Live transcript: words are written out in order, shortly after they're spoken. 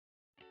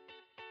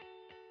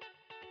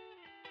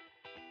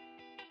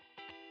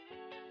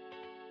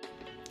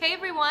Hey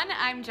everyone,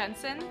 I'm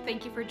Jensen.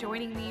 Thank you for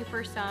joining me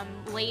for some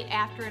late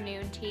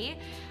afternoon tea.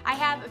 I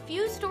have a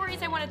few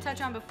stories I want to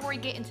touch on before we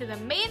get into the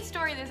main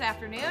story this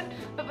afternoon,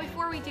 but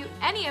before we do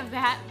any of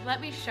that,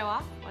 let me show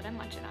off what I'm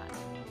munching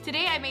on.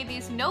 Today I made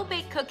these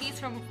no-bake cookies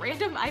from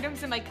random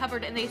items in my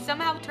cupboard and they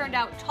somehow turned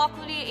out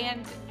chocolatey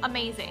and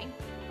amazing.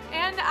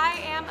 And I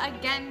am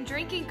again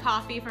drinking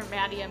coffee from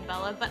Maddie and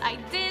Bella, but I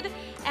did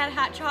add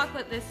hot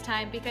chocolate this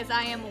time because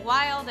I am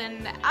wild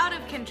and out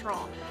of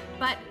control.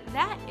 But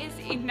that is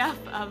enough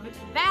of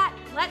that.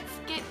 Let's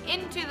get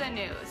into the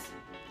news.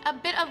 A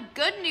bit of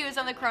good news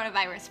on the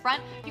coronavirus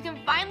front. You can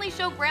finally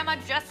show Grandma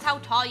just how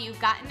tall you've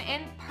gotten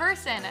in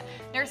person.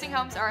 Nursing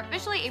homes are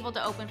officially able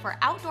to open for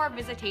outdoor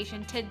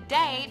visitation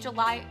today,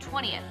 July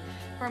 20th.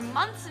 For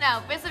months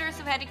now, visitors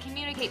have had to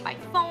communicate by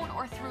phone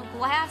or through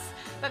glass,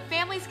 but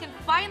families can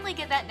finally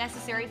get that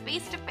necessary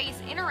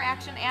face-to-face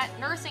interaction at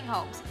nursing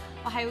homes.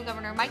 Ohio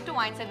Governor Mike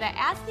DeWine said that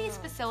as these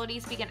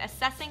facilities begin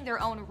assessing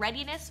their own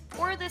readiness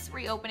for this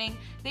reopening,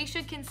 they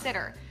should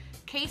consider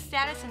case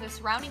status in the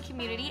surrounding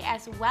community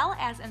as well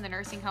as in the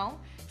nursing home,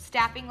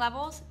 staffing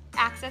levels,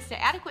 access to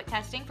adequate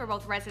testing for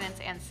both residents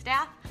and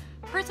staff,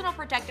 personal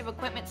protective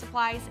equipment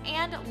supplies,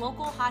 and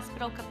local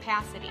hospital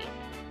capacity.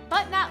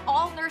 But not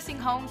all nursing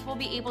homes will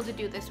be able to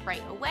do this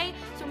right away,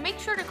 so make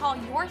sure to call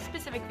your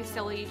specific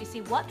facility to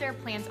see what their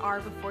plans are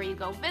before you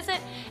go visit.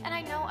 And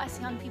I know us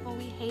young people,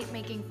 we hate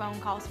making phone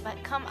calls,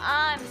 but come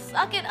on,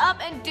 suck it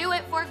up and do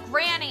it for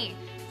Granny.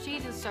 She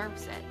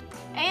deserves it.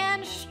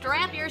 And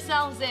strap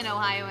yourselves in,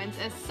 Ohioans,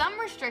 as some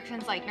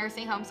restrictions like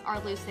nursing homes are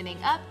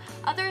loosening up,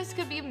 others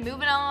could be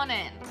moving on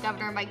in.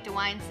 Governor Mike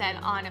DeWine said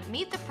on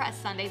Meet the Press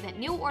Sunday that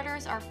new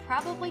orders are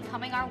probably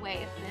coming our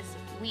way this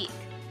week.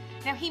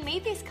 Now, he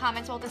made these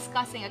comments while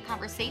discussing a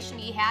conversation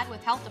he had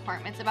with health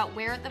departments about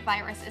where the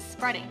virus is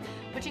spreading,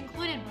 which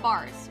included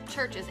bars,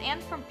 churches,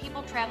 and from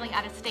people traveling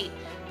out of state.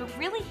 But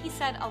really, he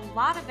said a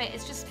lot of it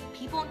is just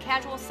people in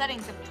casual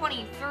settings of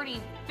 20,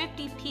 30,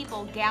 50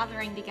 people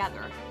gathering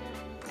together.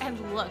 And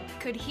look,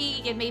 could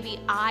he and maybe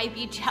I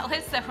be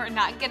jealous that we're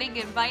not getting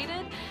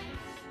invited?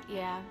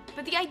 Yeah,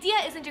 but the idea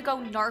isn't to go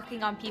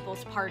narking on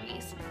people's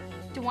parties.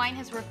 DeWine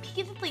has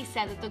repeatedly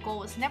said that the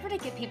goal is never to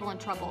get people in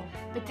trouble,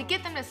 but to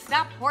get them to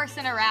stop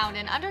horsing around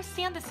and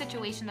understand the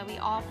situation that we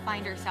all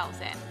find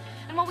ourselves in.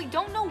 And while we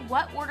don't know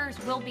what orders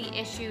will be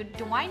issued,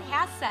 DeWine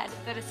has said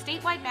that a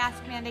statewide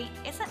mask mandate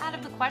isn't out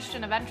of the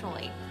question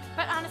eventually.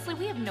 But honestly,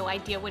 we have no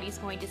idea what he's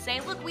going to say.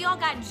 Look, we all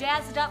got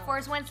jazzed up for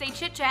his Wednesday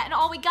chit-chat and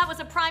all we got was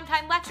a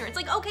primetime lecture. It's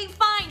like, okay,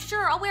 fine,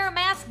 sure, I'll wear a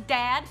mask,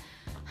 Dad.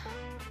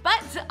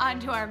 But on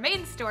to our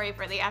main story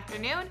for the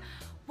afternoon,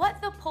 what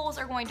the polls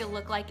are going to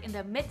look like in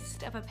the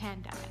midst of a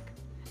pandemic.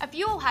 A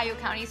few Ohio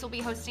counties will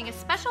be hosting a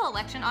special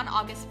election on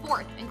August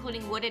 4th,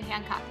 including Wood and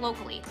Hancock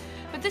locally.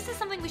 But this is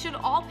something we should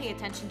all pay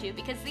attention to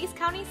because these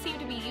counties seem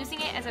to be using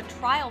it as a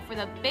trial for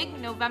the big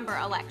November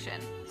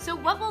election. So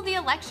what will the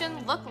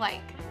election look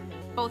like?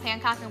 Both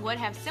Hancock and Wood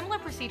have similar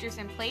procedures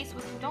in place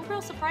with no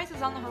real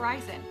surprises on the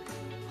horizon.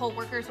 Poll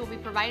workers will be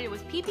provided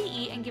with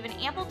PPE and given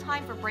ample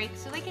time for breaks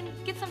so they can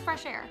get some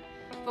fresh air.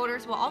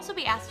 Voters will also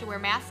be asked to wear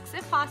masks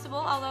if possible,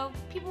 although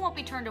people won't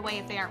be turned away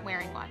if they aren't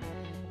wearing one.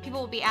 People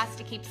will be asked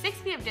to keep 6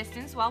 feet of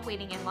distance while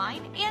waiting in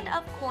line, and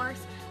of course,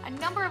 a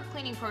number of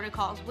cleaning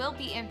protocols will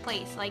be in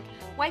place, like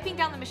wiping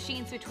down the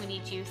machines between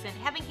each use and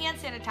having hand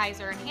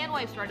sanitizer and hand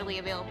wipes readily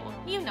available.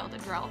 You know the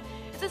drill.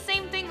 It's the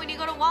same thing when you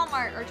go to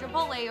Walmart or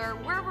Chipotle or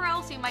wherever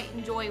else you might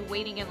enjoy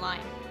waiting in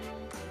line.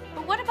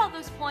 But what about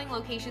those polling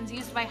locations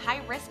used by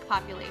high-risk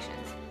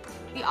populations?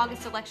 The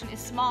August election is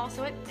small,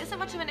 so it isn't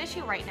much of an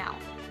issue right now.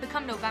 But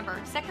come November,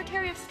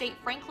 Secretary of State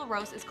Frank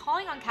LaRose is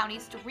calling on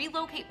counties to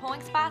relocate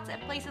polling spots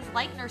at places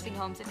like nursing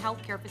homes and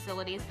healthcare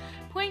facilities,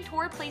 pointing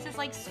toward places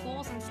like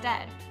schools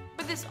instead.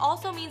 But this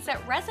also means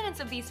that residents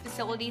of these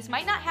facilities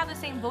might not have the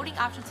same voting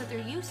options that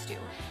they're used to,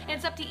 and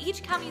it's up to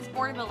each county's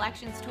Board of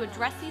Elections to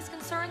address these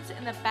concerns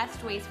in the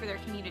best ways for their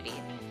community.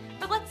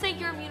 But let's say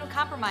you're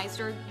immunocompromised,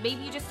 or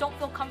maybe you just don't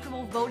feel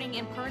comfortable voting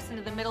in person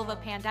in the middle of a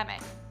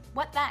pandemic.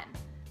 What then?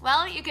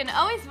 Well, you can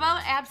always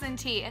vote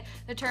absentee.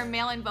 The term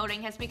mail-in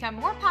voting has become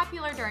more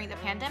popular during the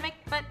pandemic,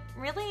 but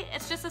really,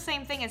 it's just the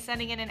same thing as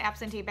sending in an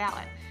absentee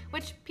ballot,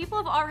 which people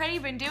have already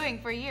been doing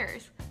for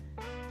years.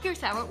 Here's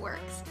how it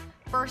works.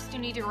 First, you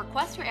need to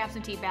request your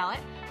absentee ballot.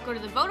 Go to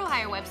the Vote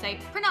Ohio website,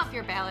 print off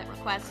your ballot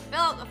request, fill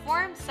out the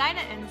form, sign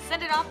it, and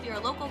send it off to your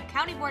local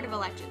county board of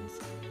elections.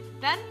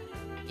 Then,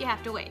 you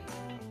have to wait.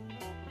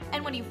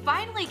 And when you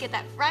finally get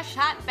that fresh,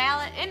 hot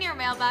ballot in your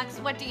mailbox,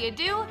 what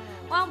do?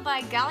 Well,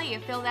 by golly, you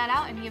fill that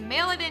out and you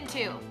mail it in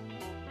too.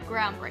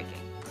 Groundbreaking.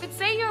 But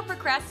say you're a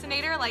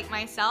procrastinator like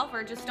myself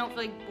or just don't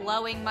feel like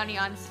blowing money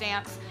on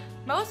stamps,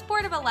 most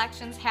Board of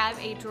Elections have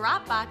a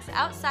drop box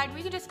outside where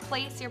you can just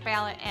place your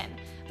ballot in.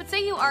 But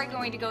say you are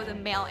going to go the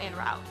mail-in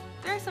route.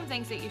 There are some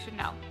things that you should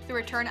know. The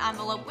return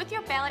envelope with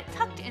your ballot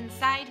tucked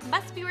inside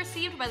must be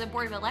received by the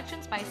Board of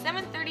Elections by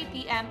 7:30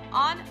 p.m.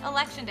 on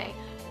Election Day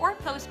or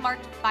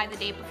postmarked by the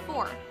day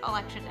before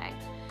Election Day.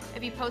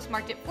 If you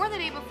postmarked it for the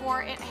day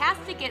before, it has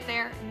to get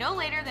there no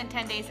later than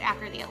 10 days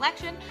after the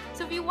election,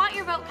 so if you want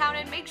your vote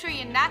counted, make sure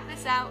you knock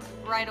this out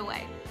right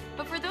away.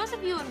 But for those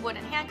of you in Wood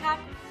and Hancock,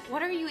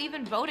 what are you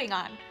even voting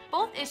on?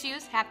 Both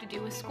issues have to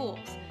do with schools.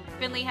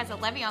 Findlay has a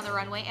levee on the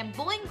runway, and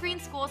Bowling Green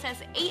Schools has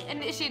 8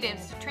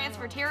 initiatives to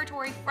transfer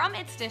territory from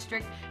its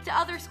district to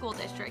other school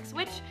districts,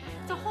 which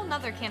is a whole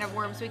nother can of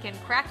worms we can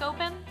crack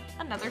open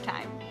another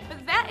time.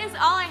 But that is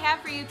all I have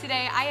for you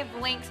today. I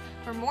have links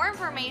for more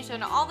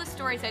information on all the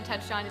stories I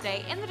touched on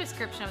today in the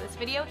description of this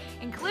video,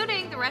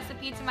 including the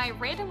recipe to my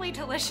randomly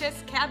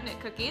delicious cabinet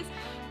cookies.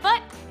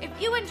 But if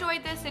you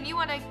enjoyed this and you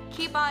want to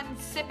keep on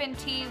sipping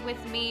tea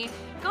with me,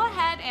 go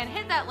ahead and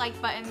hit that like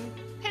button,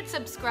 hit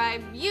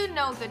subscribe, you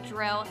know the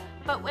drill.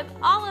 But with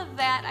all of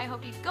that, I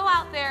hope you go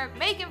out there,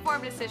 make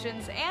informed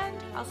decisions, and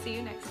I'll see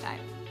you next time.